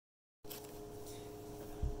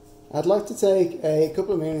I'd like to take a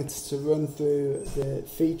couple of minutes to run through the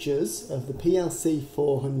features of the PLC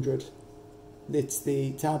 400. It's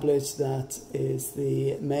the tablet that is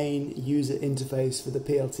the main user interface for the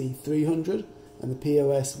PLC 300 and the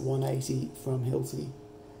POS 180 from Hilti.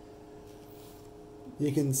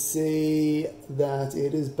 You can see that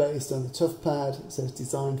it is based on the toughpad, so it's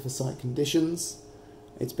designed for site conditions.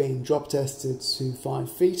 It's been drop tested to 5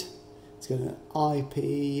 feet. It's got an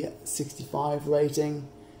IP65 rating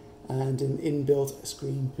and an inbuilt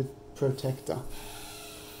screen protector.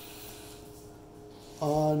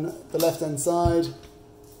 On the left hand side,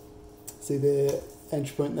 see the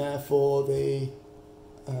entry point there for the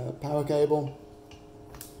power cable.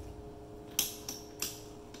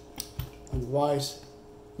 On the right,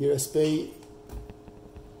 USB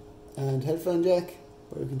and headphone jack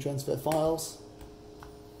where we can transfer files.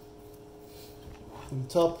 On the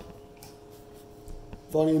top,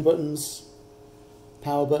 volume buttons,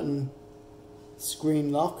 power button,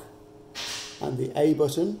 screen lock, and the A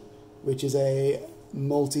button, which is a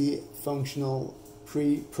multi-functional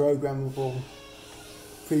pre-programmable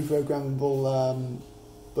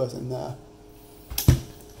button there.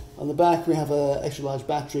 On the back we have an extra large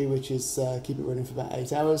battery, which is keep it running for about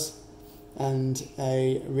 8 hours, and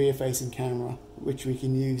a rear-facing camera, which we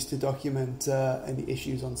can use to document any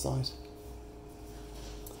issues on site.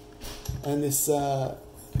 And this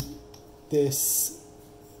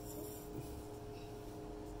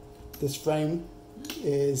frame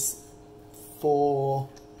is for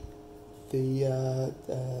the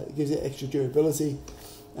gives it extra durability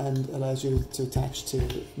and allows you to attach to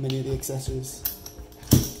many of the accessories.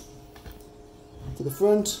 To the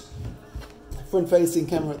front-facing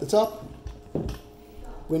camera at the top,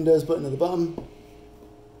 Windows button at the bottom,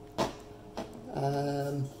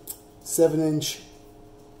 7-inch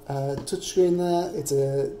touchscreen there. It's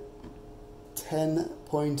a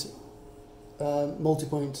 10-point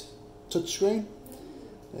multi-point touchscreen.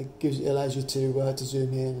 It allows you to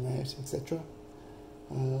zoom in and out, etc.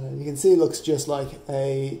 You can see it looks just like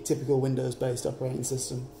a typical Windows-based operating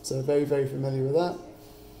system, so very, very familiar with that.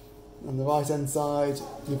 On the right hand side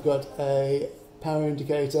you've got a power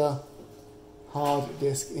indicator, hard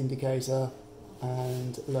disk indicator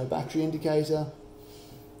and low battery indicator.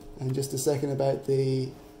 And just a second about the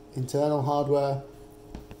internal hardware.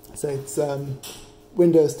 So it's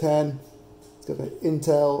Windows 10, it's got an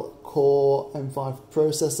Intel Core M5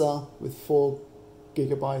 processor with 4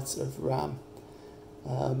 GB of RAM.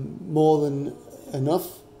 More than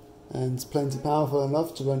enough, and plenty powerful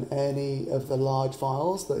enough to run any of the large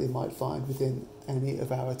files that you might find within any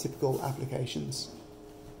of our typical applications.